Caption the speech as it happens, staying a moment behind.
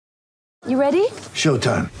You ready?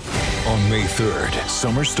 Showtime. On May 3rd,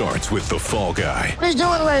 summer starts with The Fall Guy. Let's do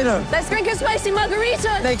it later. Let's drink a spicy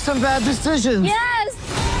margarita. Make some bad decisions. Yes!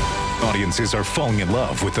 Audiences are falling in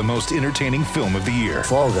love with the most entertaining film of the year.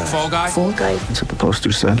 Fall Guy. Fall Guy? Fall guy. That's what the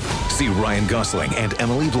poster said. See Ryan Gosling and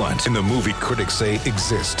Emily Blunt in the movie critics say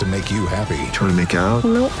exists to make you happy. Trying to make it out?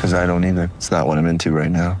 Nope. Because I don't either. It's not what I'm into right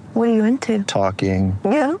now. What are you into? Talking.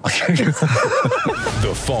 Yeah.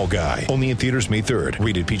 The Fall Guy. Only in theaters May 3rd.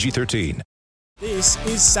 Rated PG-13. This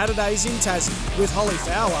is Saturdays in Tassie with Holly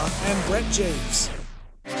Fowler and Brett Jeeves.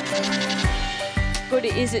 Good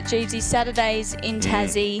is it, Jeevesy? Saturdays in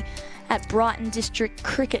Tassie at Brighton District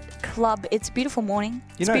Cricket Club. It's a beautiful morning.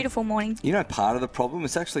 It's a beautiful morning. You know, part of the problem,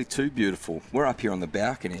 it's actually too beautiful. We're up here on the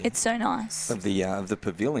balcony. It's so nice. Of the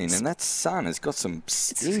pavilion, and that sun has got some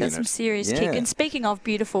sting It's got some serious kick. And speaking of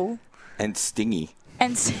beautiful and stingy.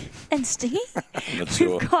 and stingy, I'm not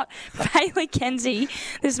sure. we've got Bailey Kenzie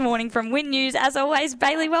this morning from Win News. As always,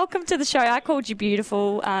 Bailey, welcome to the show. I called you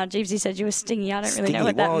beautiful. Jeevesy said you were stingy. I don't really know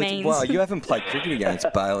what that means. Well, you haven't played cricket against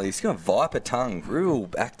Bailey. He's got a viper tongue, real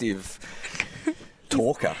active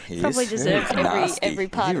talker. He Probably is. deserves every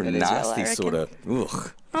part You're of it as well, I nasty reckon. sort of.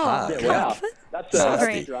 Ugh. Oh, hard. wow. That's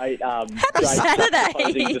Sorry. a great, Happy great Saturday.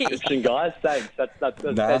 closing description, guys. Thanks. That's Nasty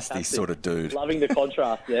fantastic. sort of dude. Loving the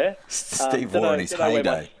contrast there. Steve Don't Waugh know- in his don't know where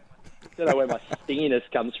my- heyday. Don't know where my stinginess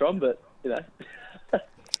comes from, but, you know.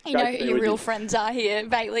 You know Great to who be your with real you. friends are here,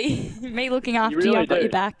 Bailey. Me looking after you, really I've got do. your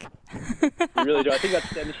back. You really do. I think that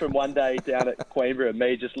stems from one day down at Coimbra and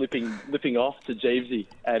me just lipping off to Jeevesy,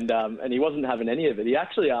 and he wasn't having any of it. He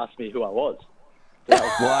actually asked me who I was.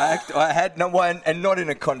 Well, I had no one, and not in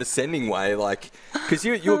a condescending way, like, because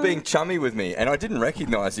you were being chummy with me, and I didn't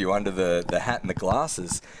recognise you under the hat and the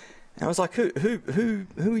glasses, and I was like, who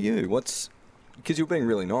are you? Because you were being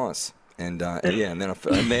really nice, and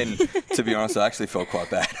and then to be honest, I actually felt quite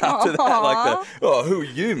bad after that, like who are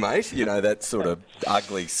you, mate? You know, that sort of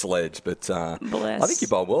ugly sledge, but I think you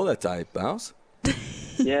bowled well that day, Bales.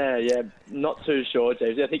 Yeah, not too sure,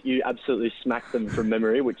 James. I think you absolutely smacked them from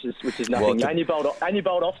memory, which is nothing. Well, and you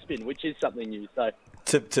bowled off spin, which is something new.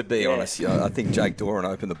 So to be honest, I think Jake Doran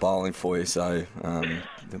opened the bowling for you, so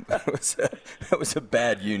that was a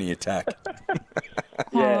bad uni attack.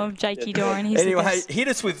 Oh, Jakey Doran, he's the Anyway, best. hit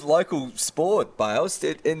us with local sport, Bales,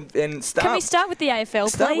 and start. Can we start with the AFL,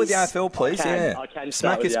 please? Start with the AFL, please. I can start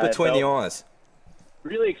Smack with us the between the AFL. eyes.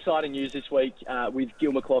 really exciting news this week with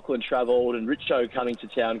Gil McLaughlin, Trav and Richo coming to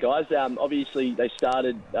town, guys. Obviously, they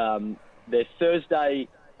started their Thursday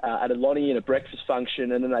at a Lonnie in a breakfast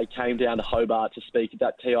function, and then they came down to Hobart to speak at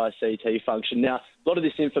that TICT function. Now, a lot of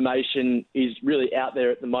this information is really out there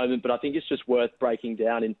at the moment, but I think it's just worth breaking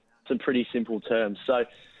down in some pretty simple terms. So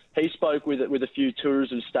he spoke with a few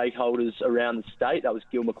tourism stakeholders around the state. That was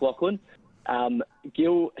Gil McLaughlin.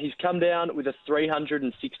 Gil, he's come down with a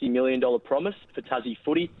 $360 million promise for Tassie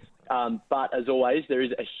footy. But as always, there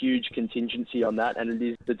is a huge contingency on that, and it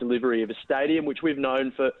is the delivery of a stadium, which we've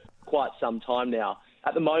known for quite some time now.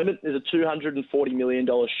 At the moment, there's a $240 million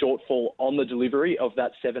shortfall on the delivery of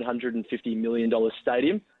that $750 million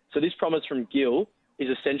stadium. So this promise from Gil is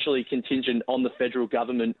essentially contingent on the federal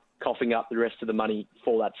government coughing up the rest of the money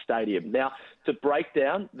for that stadium. Now, to break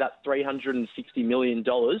down that $360 million,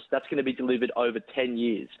 that's going to be delivered over 10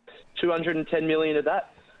 years. $210 million of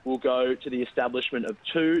that will go to the establishment of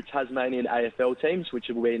 2 Tasmanian AFL teams, which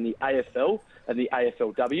will be in the AFL and the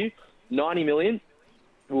AFLW. $90 million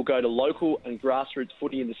will go to local and grassroots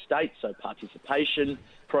footy in the state, so participation,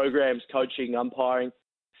 programs, coaching, umpiring.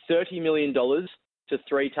 $30 million to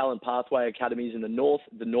 3 talent pathway academies in the north,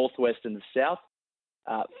 the northwest and the south.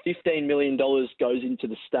 $15 million goes into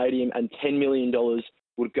the stadium, and $10 million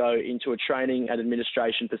would go into a training and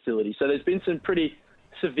administration facility. So there's been some pretty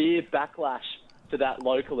severe backlash to that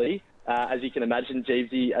locally. As you can imagine,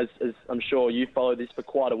 Jeevesy, as I'm sure you followed this for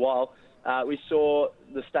quite a while, we saw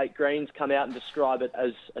the State Greens come out and describe it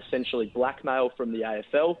as essentially blackmail from the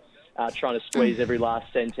AFL, trying to squeeze every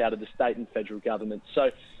last cent out of the state and federal government. So,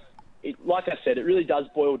 like I said, it really does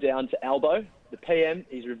boil down to Albo. The PM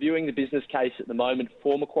is reviewing the business case at the moment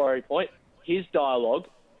for Macquarie Point. His dialogue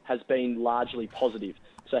has been largely positive.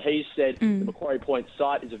 So he's said the Macquarie Point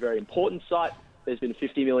site is a very important site. There's been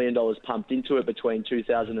 $50 million pumped into it between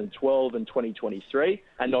 2012 and 2023,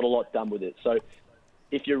 and not a lot done with it. So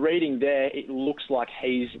if you're reading there, it looks like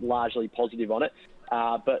he's largely positive on it.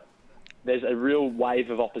 But there's a real wave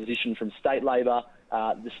of opposition from state Labor,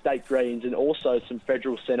 the State Greens, and also some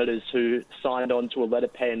federal senators who signed on to a letter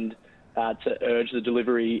penned to urge the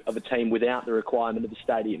delivery of a team without the requirement of the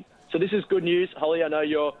stadium. So this is good news. Holly, I know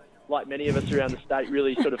you're, like many of us around the state,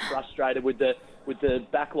 really sort of frustrated with the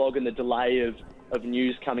backlog and the delay of of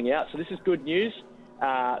news coming out. So this is good news,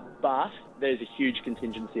 but there's a huge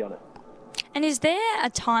contingency on it. And is there a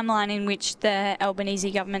timeline in which the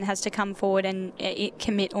Albanese government has to come forward and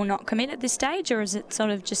commit or not commit at this stage, or is it sort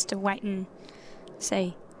of just a wait and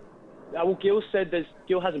see? Well, Gill said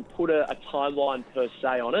Gill hasn't put a timeline per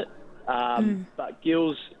se on it, but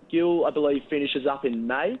Gill, I believe, finishes up in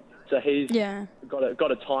May, so he's got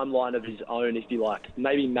a timeline of his own, if you like.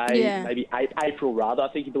 Maybe May, maybe April rather.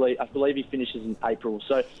 I believe he finishes in April.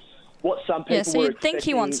 So what some people so were you'd think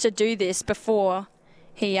he wants to do this before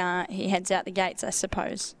he heads out the gates, I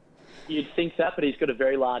suppose. You'd think that, but he's got a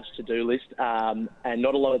very large to-do list and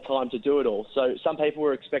not a lot of time to do it all. So some people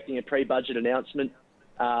were expecting a pre-budget announcement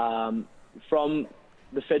from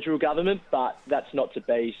the federal government, but that's not to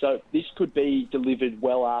be. So this could be delivered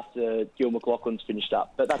well after Gil McLachlan's finished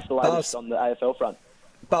up. But that's the latest on the AFL front.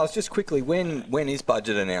 Buzz, just quickly, when is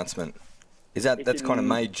budget announcement? That's kind of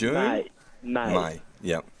May, June? May.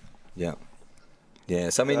 Yeah,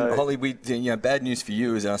 so I mean, Holly, bad news for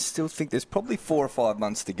you is I still think there's probably 4 or 5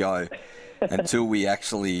 months to go until we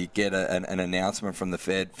actually get an announcement from the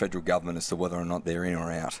federal government as to whether or not they're in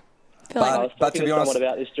or out. I was talking to someone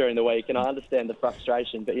about this during the week, and I understand the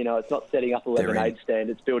frustration, but, it's not setting up a lemonade stand,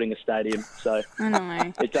 it's building a stadium. So I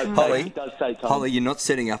know. It does take time. Holly, you're not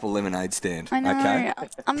setting up a lemonade stand. I know. Okay?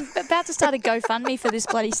 I'm about to start a GoFundMe for this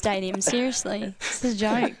bloody stadium. Seriously. This is a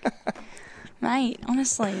joke. Mate,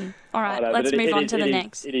 honestly. All right, let's move on to the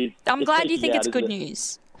next. I'm glad you think it's good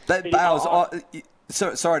news.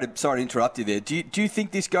 Sorry to interrupt you there. Do you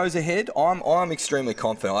think this goes ahead? I'm extremely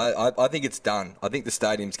confident. I think it's done. I think the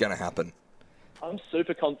stadium's going to happen. I'm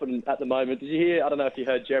super confident at the moment. Did you hear? I don't know if you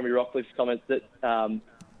heard Jeremy Rockliff's comments that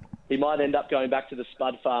he might end up going back to the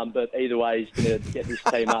Spud farm, but either way, he's going to get this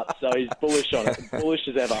team up. So he's bullish on it, bullish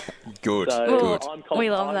as ever. Good. Good.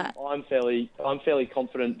 We love that. I'm fairly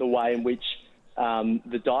confident the way in which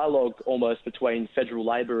the dialogue almost between federal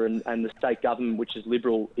Labor and the state government, which is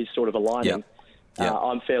Liberal, is sort of aligning. Yeah.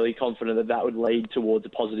 I'm fairly confident that would lead towards a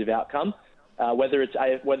positive outcome. Whether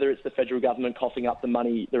it's the federal government coughing up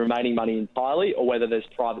the remaining money entirely, or whether there's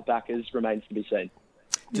private backers, remains to be seen.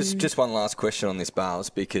 Just one last question on this, Bales,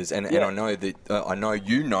 because and I know that I know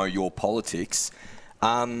you know your politics.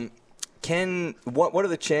 What are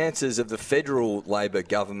the chances of the federal Labor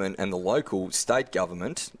government and the local state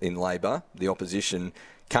government in Labor, the opposition,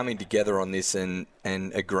 coming together on this and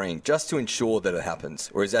agreeing, just to ensure that it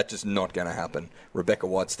happens? Or is that just not going to happen? Rebecca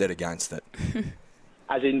White's dead against it.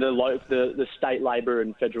 As in the state Labor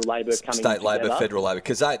and federal Labor coming together? State Labor, federal Labor,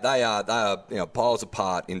 because they are piles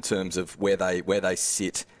apart in terms of where they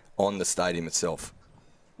sit on the stadium itself.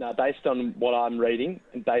 No, based on what I'm reading,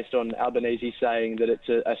 and based on Albanese saying that it's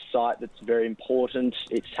a site that's very important,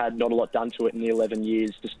 it's had not a lot done to it in the 11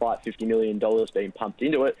 years, despite $50 million being pumped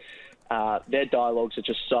into it. Their dialogues are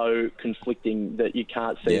just so conflicting that you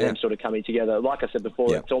can't see them sort of coming together. Like I said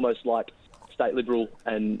before, it's almost like state Liberal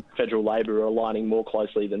and federal Labor are aligning more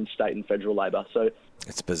closely than state and federal Labor. So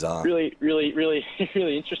it's bizarre. Really, really, really,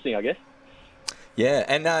 really interesting, I guess. Yeah,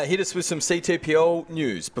 and hit us with some CTPL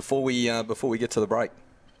news before we get to the break.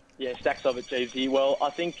 Yeah, stacks of it, Jeevesy. Well,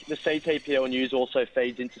 I think the CTPL news also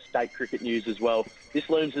feeds into state cricket news as well. This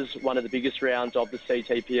looms as one of the biggest rounds of the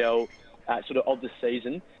CTPL, of the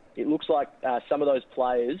season. It looks like some of those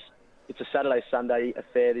players, it's a Saturday-Sunday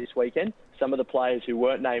affair this weekend. Some of the players who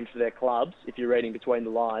weren't named for their clubs, if you're reading between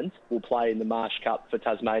the lines, will play in the Marsh Cup for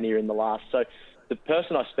Tasmania in the last. So the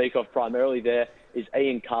person I speak of primarily there is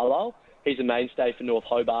Ian Carlisle. He's a mainstay for North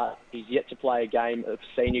Hobart. He's yet to play a game of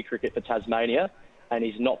senior cricket for Tasmania, and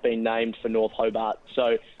he's not been named for North Hobart.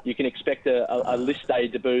 So you can expect a list day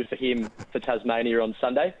debut for him for Tasmania on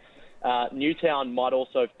Sunday. Newtown might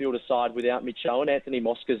also field a side without Mitch Owen. Anthony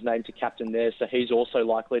Mosca's named to captain there, so he's also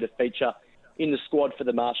likely to feature in the squad for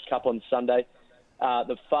the Marsh Cup on Sunday.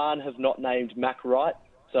 The Farn have not named Mac Wright,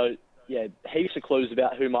 so heaps of clues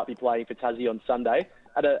about who might be playing for Tassie on Sunday.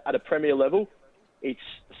 At a Premier level, it's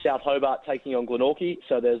South Hobart taking on Glenorchy,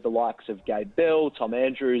 so there's the likes of Gabe Bell, Tom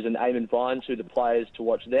Andrews and Eamon Vines, who are the players to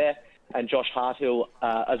watch there. And Josh Harthill,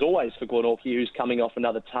 as always, for Glenorchy, who's coming off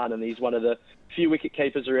another ton, and he's one of the few wicket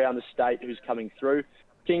keepers around the state who's coming through.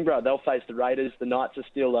 Kingborough, they'll face the Raiders. The Knights are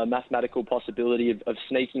still a mathematical possibility of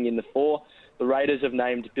sneaking in the 4. The Raiders have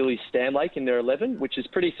named Billy Stanlake in their 11, which is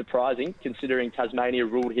pretty surprising, considering Tasmania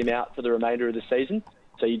ruled him out for the remainder of the season.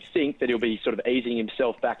 So you'd think that he'll be sort of easing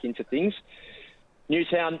himself back into things.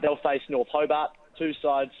 Newtown, they'll face North Hobart. Two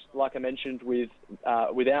sides, like I mentioned,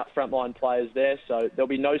 without frontline players there. So there'll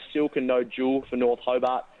be no Silk and no Jewel for North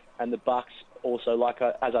Hobart. And the Bucks also,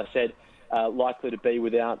 as I said, likely to be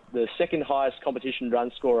without the second highest competition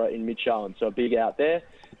run scorer in Mitch Owen. So a big out there.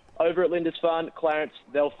 Over at Lindisfarne, Clarence,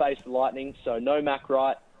 they'll face the Lightning, so no Mac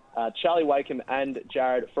Wright. Charlie Wakeham and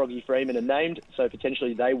Jared Froggy Freeman are named, so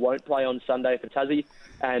potentially they won't play on Sunday for Tassie.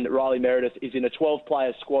 And Riley Meredith is in a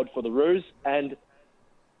 12-player squad for the Roos. And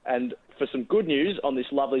for some good news, on this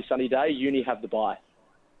lovely sunny day, Uni have the bye.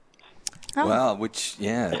 Oh. Wow, which,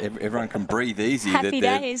 everyone can breathe easy. Happy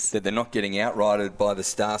days. That they're not getting outrighted by the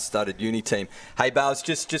star-studded Uni team. Hey, Bales,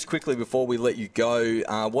 just quickly before we let you go,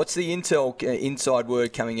 what's the inside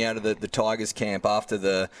word coming out of the Tigers camp after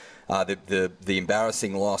the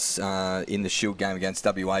embarrassing loss in the Shield game against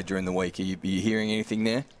WA during the week? Are you hearing anything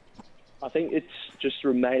there? I think it's just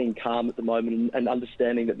remaining calm at the moment and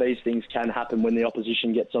understanding that these things can happen when the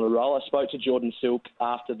opposition gets on a roll. I spoke to Jordan Silk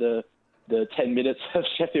after the 10 minutes of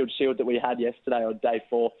Sheffield Shield that we had yesterday on day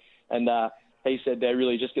 4, and he said they're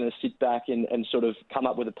really just going to sit back and sort of come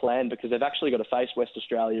up with a plan because they've actually got to face West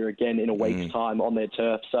Australia again in a week's time on their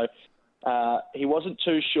turf. So he wasn't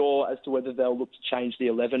too sure as to whether they'll look to change the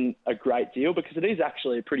 11 a great deal because it is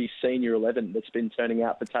actually a pretty senior 11 that's been turning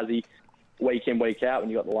out for Tassie week in, week out, when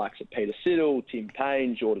you've got the likes of Peter Siddle, Tim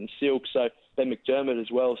Payne, Jordan Silk, so Ben McDermott as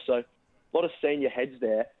well. So a lot of senior heads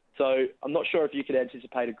there. So I'm not sure if you could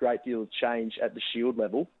anticipate a great deal of change at the Shield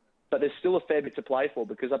level, but there's still a fair bit to play for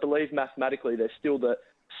because I believe mathematically there's still the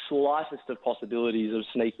slightest of possibilities of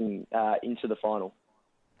sneaking into the final.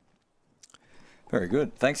 Very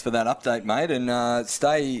good. Thanks for that update, mate, and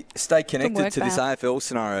stay connected to this AFL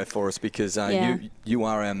scenario for us because you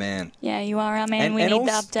are our man. Yeah, you are our man. We need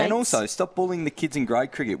the updates. And also, stop bullying the kids in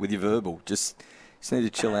grade cricket with your verbal. Just need to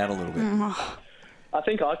chill out a little bit. I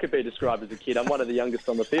think I could be described as a kid. I'm one of the youngest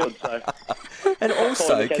on the field, so. And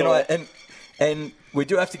also, and we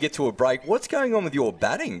do have to get to a break. What's going on with your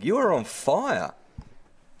batting? You are on fire.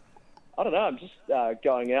 I don't know. I'm just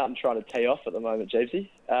going out and trying to tee off at the moment, Jeevesy.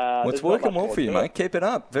 It's working well for you, mate. Keep it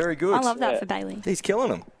up. Very good. I love that for Bailey. He's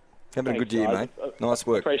killing them. Having a good year, mate. Nice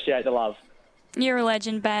work. Appreciate the love. You're a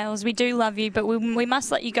legend, Bales. We do love you, but we must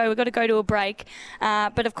let you go. We've got to go to a break.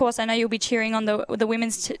 But, of course, I know you'll be cheering on the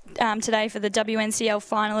women's today for the WNCL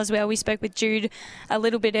final as well. We spoke with Jude a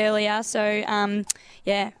little bit earlier. So,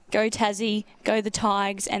 go Tassie, go the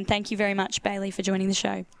Tigers, and thank you very much, Bailey, for joining the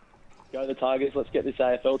show. Go the Tigers. Let's get this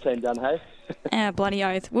AFL team done, hey? Bloody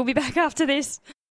oath. We'll be back after this.